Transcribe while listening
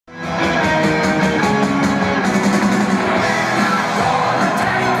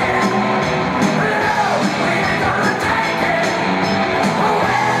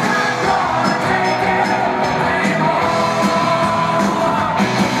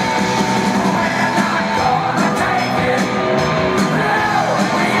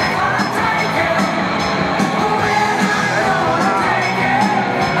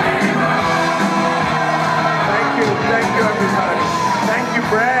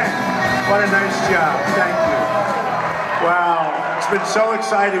Man, what a nice job. Thank you. Wow, it's been so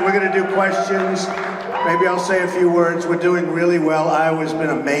exciting. We're going to do questions. Maybe I'll say a few words. We're doing really well. Iowa's been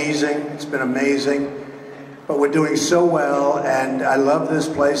amazing. It's been amazing. But we're doing so well, and I love this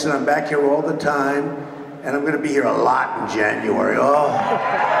place, and I'm back here all the time, and I'm going to be here a lot in January.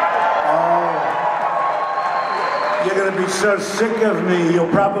 You're going to be so sick of me.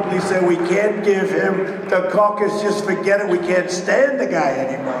 You'll probably say, we can't give him the caucus, just forget it. We can't stand the guy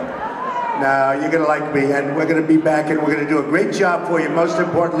anymore. No, you're going to like me, and we're going to be back, and we're going to do a great job for you. Most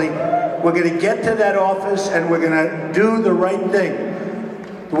importantly, we're going to get to that office, and we're going to do the right thing.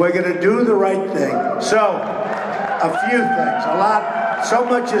 We're going to do the right thing. So, a few things, so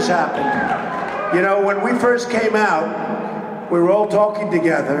much has happened. You know, when we first came out, we were all talking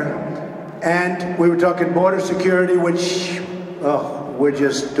together, and we were talking border security, which, we're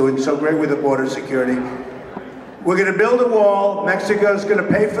just doing so great with the border security. We're going to build a wall. Mexico's going to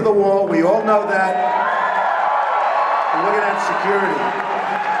pay for the wall. We all know that. And we're going to have security.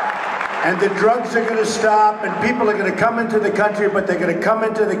 And the drugs are going to stop, and people are going to come into the country, but they're going to come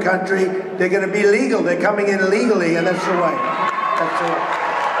into the country. They're going to be legal. They're coming in legally, and that's the way. That's the way.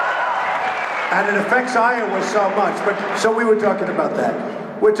 And it affects Iowa so much. But so we were talking about that.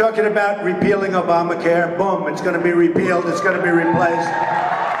 We're talking about repealing Obamacare. Boom, it's going to be repealed. It's going to be replaced.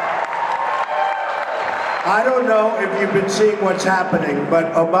 I don't know if you've been seeing what's happening,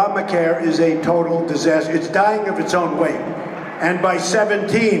 but Obamacare is a total disaster. It's dying of its own weight. And by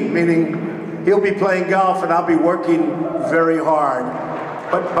 17, meaning he'll be playing golf and I'll be working very hard.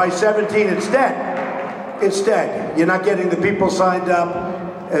 But by 17, it's dead. It's dead. You're not getting the people signed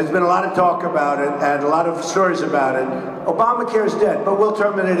up. There's been a lot of talk about it and a lot of stories about it. Obamacare is dead, but we'll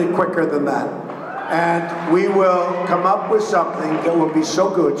terminate it quicker than that. And we will come up with something that will be so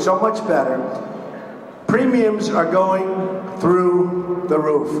good, so much better. Premiums are going through the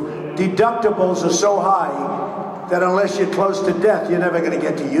roof. Deductibles are so high that unless you're close to death, you're never going to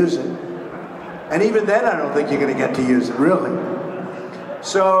get to use it. And even then, I don't think you're going to get to use it, really.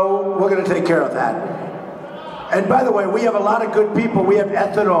 So we're going to take care of that. And by the way, we have a lot of good people. We have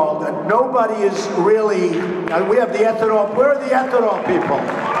ethanol that nobody is really, we have the ethanol. Where are the ethanol people,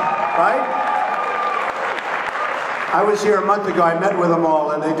 right? I was here a month ago. I met with them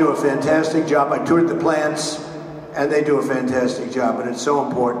all, and they do a fantastic job. I toured the plants, and they do a fantastic job, and it's so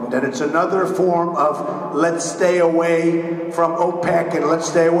important. And it's another form of let's stay away from OPEC, and let's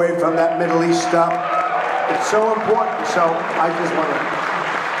stay away from that Middle East stuff. It's so important, so I just want to...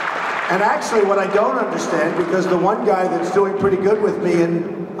 And actually, what I don't understand, because the one guy that's doing pretty good with me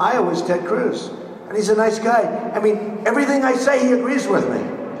in Iowa is Ted Cruz. And he's a nice guy. I mean, everything I say, he agrees with me.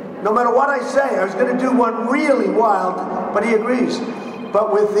 No matter what I say, I was going to do one really wild, but he agrees.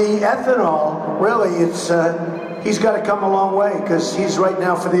 But with the ethanol, really, it's he's got to come a long way, because he's right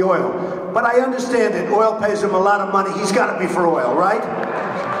now for the oil. But I understand it. Oil pays him a lot of money. He's got to be for oil, right?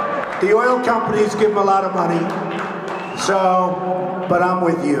 The oil companies give him a lot of money. So, but I'm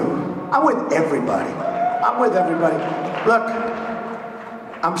with you. I'm with everybody. I'm with everybody. Look,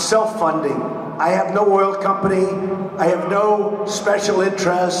 I'm self-funding. I have no oil company. I have no special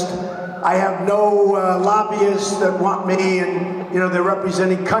interest. I have no lobbyists that want me, and they're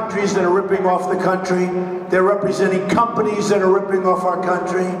representing countries that are ripping off the country. They're representing companies that are ripping off our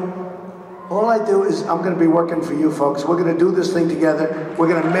country. All I do is I'm going to be working for you folks. We're going to do this thing together. We're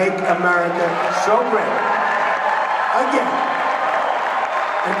going to make America so great. Again.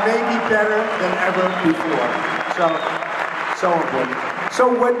 And maybe better than ever before. So important.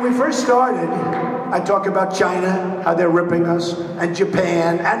 So when we first started, I talk about China, how they're ripping us, and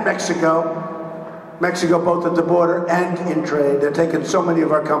Japan, and Mexico. Mexico both at the border and in trade. They're taking so many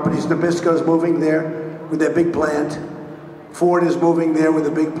of our companies. Nabisco's moving there with their big plant. Ford is moving there with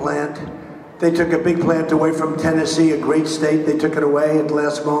a big plant. They took a big plant away from Tennessee, a great state. They took it away at the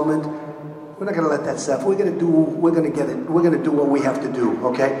last moment. We're not going to let that stuff. We're going to do what we have to do,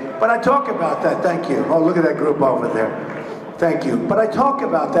 okay? But I talk about that. Thank you. Oh, look at that group over there. Thank you. But I talk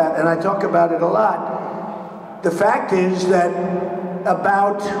about that, and I talk about it a lot. The fact is that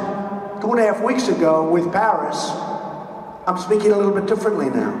about 2.5 weeks ago with Paris, I'm speaking a little bit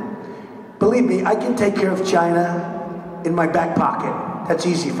differently now. Believe me, I can take care of China in my back pocket. That's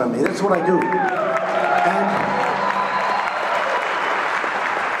easy for me. That's what I do. And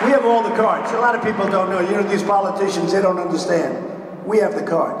we have all the cards. A lot of people don't know. These politicians, they don't understand. We have the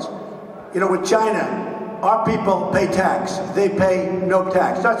cards. With China, our people pay tax. They pay no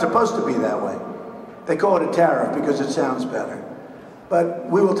tax. It's not supposed to be that way. They call it a tariff because it sounds better. But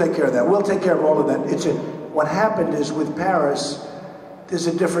we will take care of that. We'll take care of all of that. What happened is with Paris, there's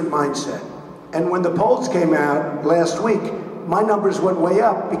a different mindset. And when the polls came out last week, my numbers went way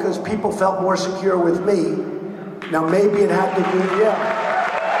up because people felt more secure with me. Now maybe it had to do, yeah.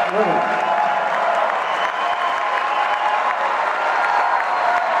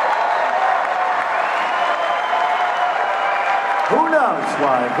 Who knows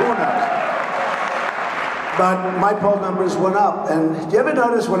why? Who knows? But my poll numbers went up. And do you ever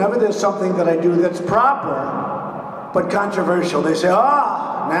notice whenever there's something that I do that's proper, but controversial, they say,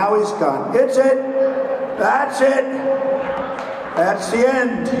 now he's gone. It's it. That's it. That's the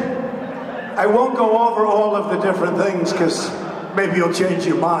end. I won't go over all of the different things because maybe you'll change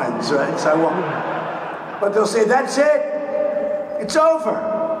your minds, right? So I won't. But they'll say, that's it. It's over.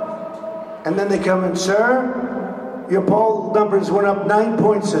 And then they come in, sir, your poll numbers went up 9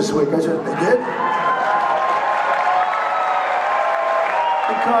 points this week. I said, they did?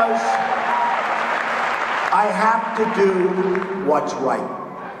 Because I have to do what's right.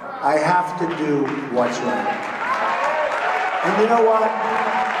 I have to do what's right. And you know what?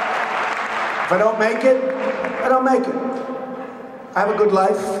 If I don't make it, I don't make it. I have a good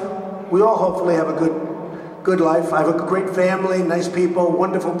life. We all hopefully have a good life. I have a great family, nice people,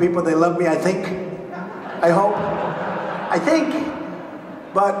 wonderful people. They love me, I think. I hope. I think.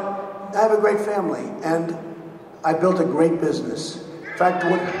 But I have a great family, and I built a great business. In fact,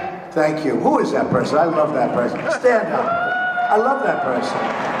 thank you. Who is that person? I love that person. Stand up. I love that person.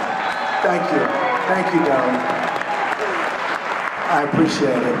 Thank you. Thank you, darling. I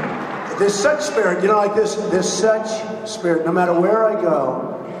appreciate it. There's such spirit, like this, there's such spirit. No matter where I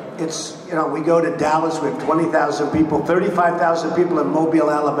go, it's, we go to Dallas, we have 20,000 people, 35,000 people in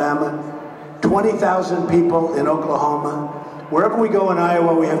Mobile, Alabama, 20,000 people in Oklahoma. Wherever we go in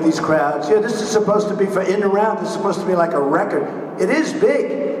Iowa, we have these crowds. Yeah, this is supposed to be for in and around. This is supposed to be like a record. It is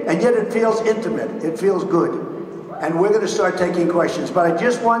big, and yet it feels intimate. It feels good. And we're going to start taking questions. But I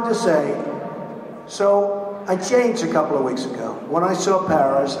just wanted to say, so I changed a couple of weeks ago. When I saw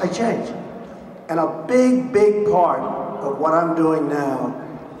Paris, I changed. And a big, big part of what I'm doing now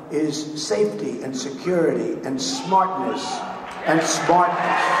is safety and security and smartness and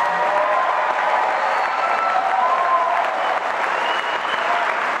smartness.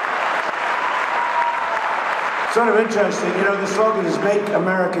 Sort of interesting, the slogan is Make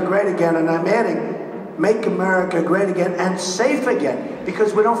America Great Again, and I'm adding Make America Great Again and safe again,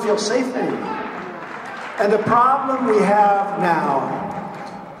 because we don't feel safe anymore. And the problem we have now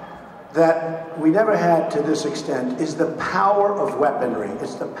that we never had to this extent is the power of weaponry.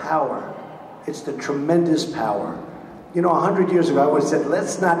 It's the power. It's the tremendous power. 100 years ago, I would have said,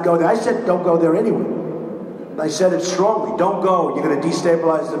 let's not go there. I said, don't go there anyway. And I said it strongly, don't go. You're going to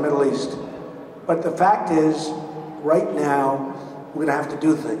destabilize the Middle East. But the fact is, right now, we're going to have to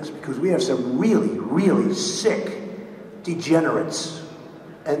do things because we have some really, really sick degenerates.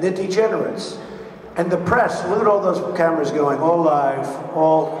 And they're degenerates. And the press, look at all those cameras going, all live,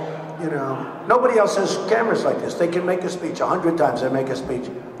 all, Nobody else has cameras like this. They can make a speech 100 times. They make a speech.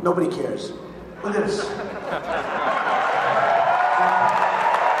 Nobody cares. Look at this.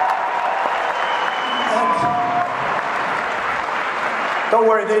 Don't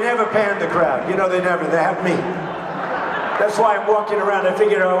worry, they never pan the crowd. They never. They have me. That's why I'm walking around. I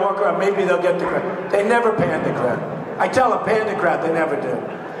figured I'll walk around. Maybe they'll get the crowd. They never pan the crowd. I tell them, pan the crowd. They never do.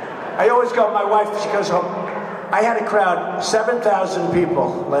 I always go, my wife, she goes home. I had a crowd, 7,000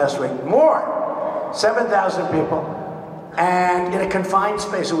 people last week. More. 7,000 people. And in a confined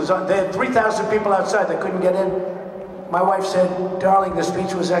space. They had 3,000 people outside that couldn't get in. My wife said, darling, the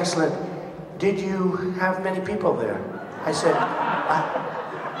speech was excellent. Did you have many people there? I said,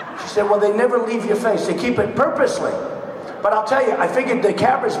 she said, well, they never leave your face. They keep it purposely. But I'll tell you, I figured the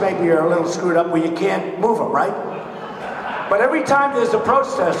cameras maybe are a little screwed up where you can't move them, right? But every time there's a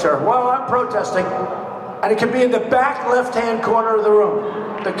protester, well, I'm protesting, and it can be in the back left-hand corner of the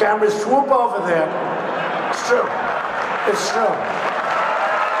room. The cameras swoop over there. It's true. It's true.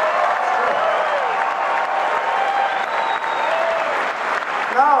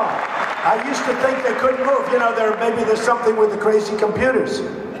 No, I used to think they couldn't move. Maybe there's something with the crazy computers.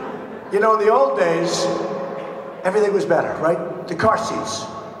 In the old days, everything was better, right? The car seats.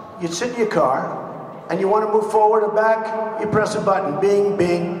 You'd sit in your car, and you want to move forward or back, you press a button, bing,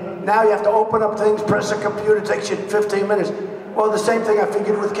 bing. Now you have to open up things, press a computer, it takes you 15 minutes. Well, the same thing I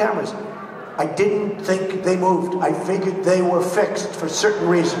figured with cameras. I didn't think they moved. I figured they were fixed for certain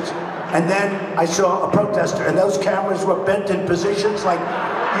reasons. And then I saw a protester, and those cameras were bent in positions like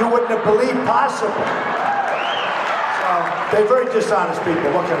you wouldn't have believed possible. So, they're very dishonest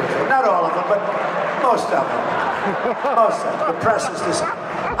people, what can I say? Not all of them, but most of them. Most of them. The press is dishonest.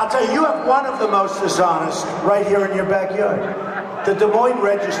 I'll tell you, you have one of the most dishonest right here in your backyard. The Des Moines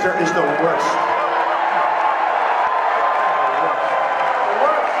Register is the worst.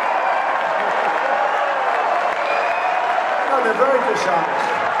 dishonest.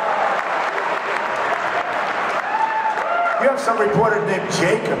 You have some reporter named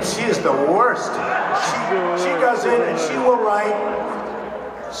Jacob. She is the worst. She goes in and she will write,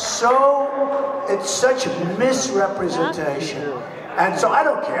 so it's such misrepresentation. And so I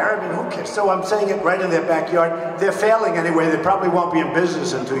don't care. I mean, who cares? So I'm saying it right in their backyard. They're failing anyway. They probably won't be in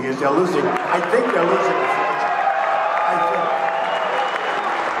business in 2 years. They're losing. I think they're losing. I think.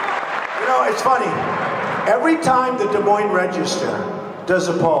 You know, it's funny. Every time the Des Moines Register does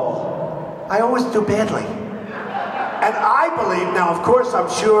a poll, I always do badly. And I believe, now of course I'm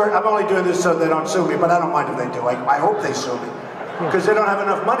sure, I'm only doing this so they don't sue me, but I don't mind if they do. I hope they sue me. Because they don't have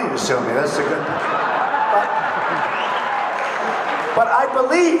enough money to sue me. That's the good thing. But I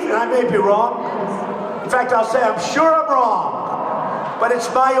believe, and I may be wrong. In fact, I'll say I'm sure I'm wrong. But it's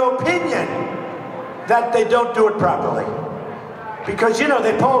my opinion that they don't do it properly. Because, you know,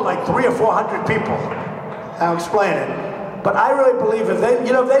 they poll like 300 or 400 people. I'll explain it. But I really believe if they,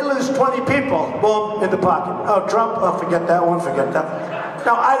 you know, if they lose 20 people, boom, in the pocket. Oh, Trump, oh, forget that one, forget that.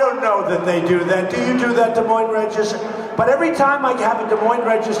 Now, I don't know that they do that. Do you do that, Des Moines Register? But every time I have a Des Moines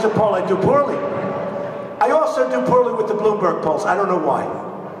Register poll, I do poorly. I also do poorly with the Bloomberg polls. I don't know why.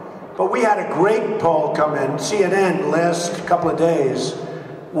 But we had a great poll come in, CNN, last couple of days,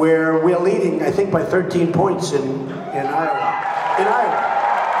 where we're leading, I think, by 13 points in Iowa. In Iowa.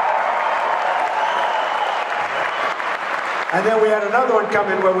 And then we had another one come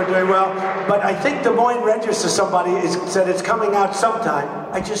in where we're doing well. But I think Des Moines Register, somebody said it's coming out sometime.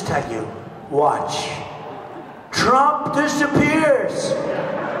 I just tell you, watch. Trump disappears.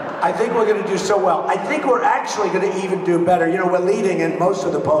 I think we're going to do so well. I think we're actually going to even do better. You know, we're leading in most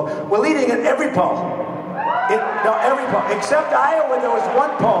of the polls. We're leading in every poll. Every poll. Except Iowa, there was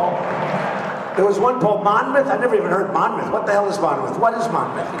one poll. There was one poll, Monmouth. I never even heard Monmouth. What the hell is Monmouth? What is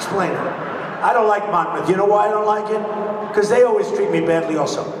Monmouth? Explain it. I don't like Monmouth. You know why I don't like it? Because they always treat me badly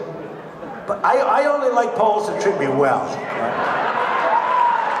also. But I only like polls that treat me well.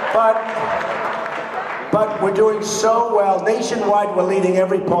 But we're doing so well. Nationwide, we're leading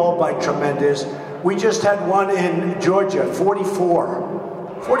every poll by tremendous. We just had one in Georgia, 44.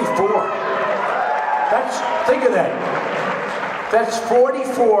 44. Think of that. That's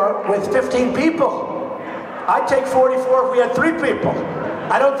 44 with 15 people. I'd take 44 if we had 3 people.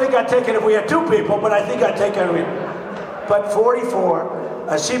 I don't think I'd take it if we had 2 people, but I think I'd take it. But 44,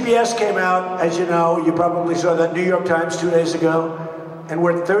 CBS came out, as you know, you probably saw that New York Times 2 days ago, and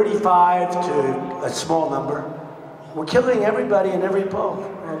we're 35 to a small number. We're killing everybody in every poll.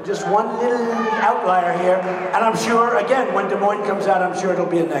 Just one little outlier here, and I'm sure, again, when Des Moines comes out, I'm sure it'll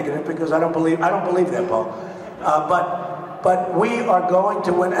be a negative because I don't believe that poll. But we are going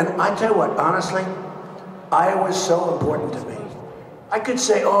to win, and I tell you what, honestly, Iowa's so important to me. I could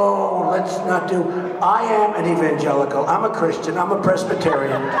say, oh, let's not do. I am an evangelical. I'm a Christian. I'm a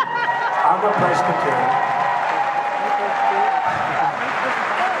Presbyterian. I'm a Presbyterian.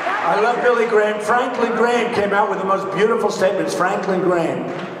 I love Billy Graham. Franklin Graham came out with the most beautiful statements. Franklin Graham.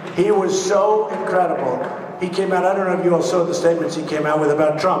 He was so incredible. He came out, I don't know if you all saw the statements he came out with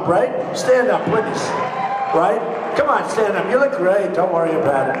about Trump, right? Stand up, please. Right? Come on, stand up. You look great. Don't worry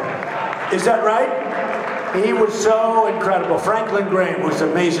about it. Is that right? He was so incredible. Franklin Graham was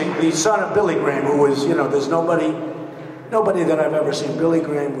amazing. The son of Billy Graham, who was, you know, there's nobody that I've ever seen. Billy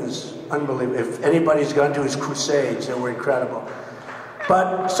Graham was unbelievable. If anybody's gone to his crusades, they were incredible.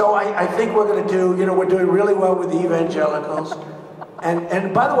 But, so I think we're going to do, you know, we're doing really well with the evangelicals.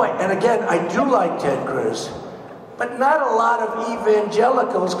 And by the way, and again, I do like Ted Cruz, but not a lot of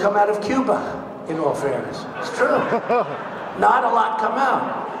evangelicals come out of Cuba, in all fairness. It's true. Not a lot come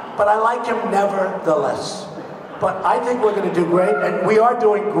out. But I like him nevertheless. But I think we're going to do great, and we are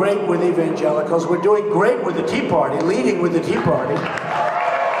doing great with evangelicals. We're doing great with the Tea Party, leading with the Tea Party.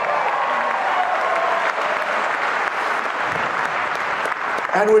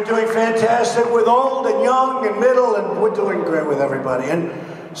 And we're doing fantastic with old and young and middle, and we're doing great with everybody. And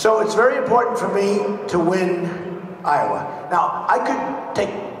so it's very important for me to win Iowa. Now, I could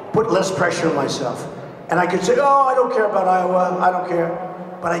put less pressure on myself. And I could say, oh, I don't care about Iowa, I don't care.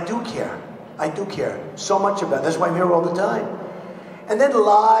 But I do care. I do care so much about it. That's why I'm here all the time. And then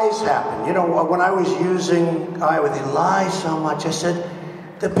lies happen. You know, when I was using Iowa, they lie so much. I said,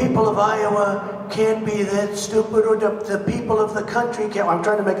 the people of Iowa can't be that stupid, or the people of the country can't. I'm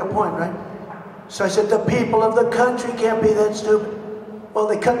trying to make a point, right? So I said, the people of the country can't be that stupid. Well,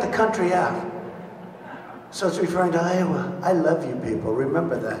 they cut the country out. So it's referring to Iowa. I love you people.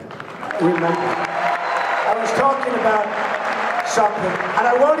 Remember that. Remember. I was talking about something, and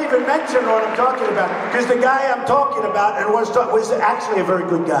I won't even mention what I'm talking about, because the guy I'm talking about and was actually a very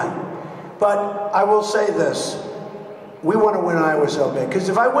good guy. But I will say this. we want to win Iowa so bad. Because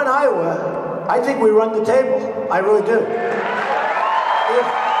if I win Iowa, I think we run the table. I really do.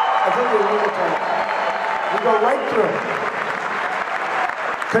 I think we run the table. We go right through.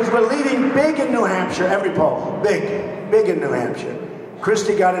 Because we're leading big in New Hampshire, every poll. Big in New Hampshire.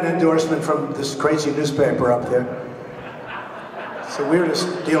 Christie got an endorsement from this crazy newspaper up there. It's the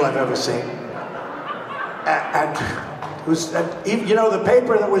weirdest deal I've ever seen. And it was, you know, the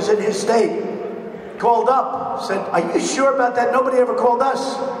paper that was in his state called up, said, "Are you sure about that? Nobody ever called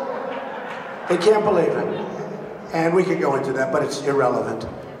us." They can't believe it. And we could go into that, but it's irrelevant.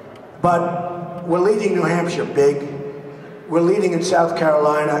 But we're leading New Hampshire big. We're leading in South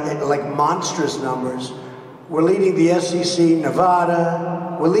Carolina in like monstrous numbers. We're leading the SEC,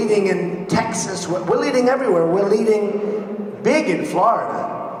 Nevada. We're leading in Texas. We're leading everywhere. We're leading big in Florida.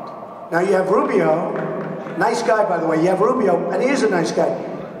 Now you have Rubio, nice guy by the way. You have Rubio, and he is a nice guy.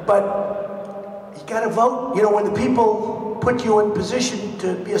 But you got to vote. You know, when the people put you in position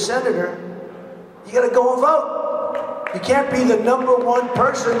to be a senator, you got to go and vote. You can't be the #1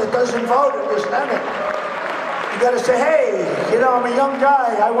 person that doesn't vote in the Senate. You got to say, hey, you know, I'm a young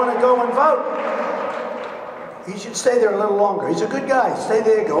guy. I want to go and vote. He should stay there a little longer. He's a good guy. Stay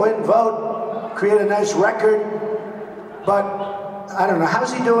there, go in, vote, create a nice record. But I don't know.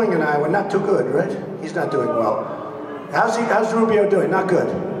 How's he doing in Iowa? Not too good, right? He's not doing well. How's Rubio doing? Not good.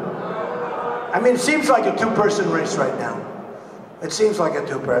 I mean, it seems like a two-person race right now. It seems like a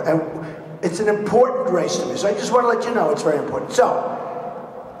two-person. And it's an important race to me. So I just want to let you know it's very important. So,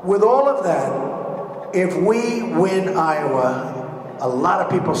 with all of that, if we win Iowa, a lot of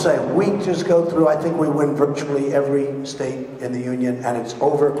people say we just go through, I think we win virtually every state in the union, and it's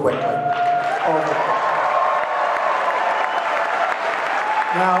over quickly. Over quickly.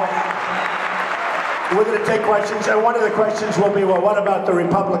 Now, we're going to take questions, and one of the questions will be, well, what about the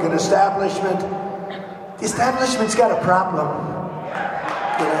Republican establishment? The establishment's got a problem.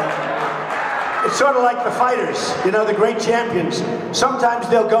 You know? It's sort of like the fighters, you know, the great champions. Sometimes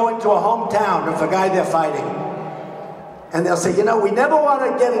they'll go into a hometown of the guy they're fighting, and they'll say, you know, we never want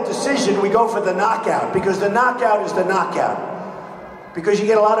to get a decision, we go for the knockout, because the knockout is the knockout. Because you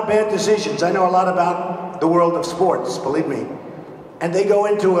get a lot of bad decisions. I know a lot about the world of sports, believe me. And they go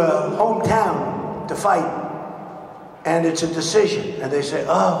into a hometown to fight, and it's a decision, and they say,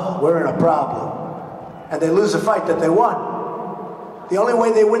 oh, we're in a problem. And they lose a fight that they won. The only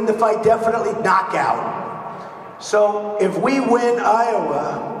way they win the fight, definitely, knockout. So if we win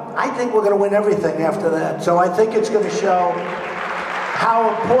Iowa, I think we're going to win everything after that. So I think it's going to show how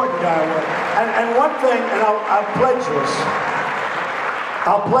important Iowa is. And one thing, and I'll pledge this.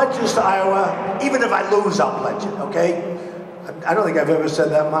 I'll pledge this to Iowa. Even if I lose, I'll pledge it, okay? I don't think I've ever said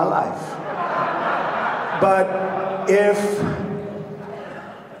that in my life. But if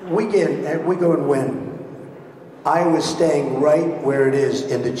we go and win, Iowa's staying right where it is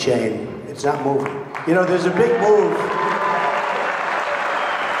in the chain. It's not moving. You know, there's a big move.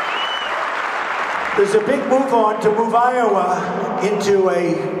 There's a big move on to move Iowa into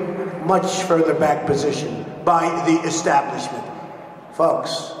a much further back position by the establishment.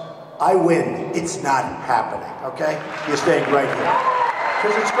 Folks, I win. It's not happening, okay? You're staying right here.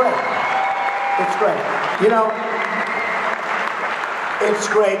 Because it's great. It's great. You know, it's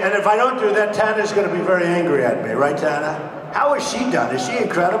great. And if I don't do that, Tana's going to be very angry at me, right, Tana? How has she done? Is she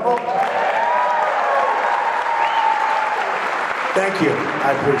incredible? Thank you.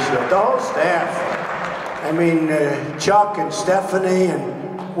 I appreciate it. The whole staff. I mean, Chuck and Stephanie,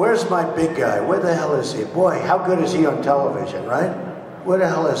 and where's my big guy? Where the hell is he? Boy, how good is he on television, right? Where the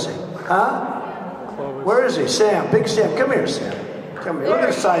hell is he? Huh? Where is he? Sam, Big Sam. Come here, Sam. Come here. Look at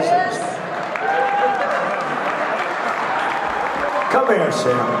the size of this. Come here,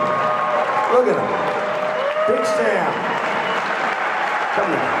 Sam. Look at him. Big Sam.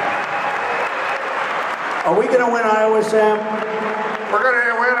 Come here. Are we going to win Iowa, Sam? We're going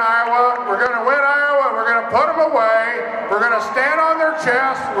to win Iowa. We're going to win Iowa. We're going to put them away. We're going to stand on their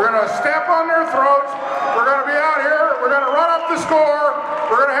chests. We're going to step on their throats. We're going to be out here. We're going to run up the score.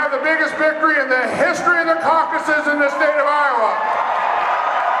 We're going to have the biggest victory in the history of the caucuses in the state of Iowa.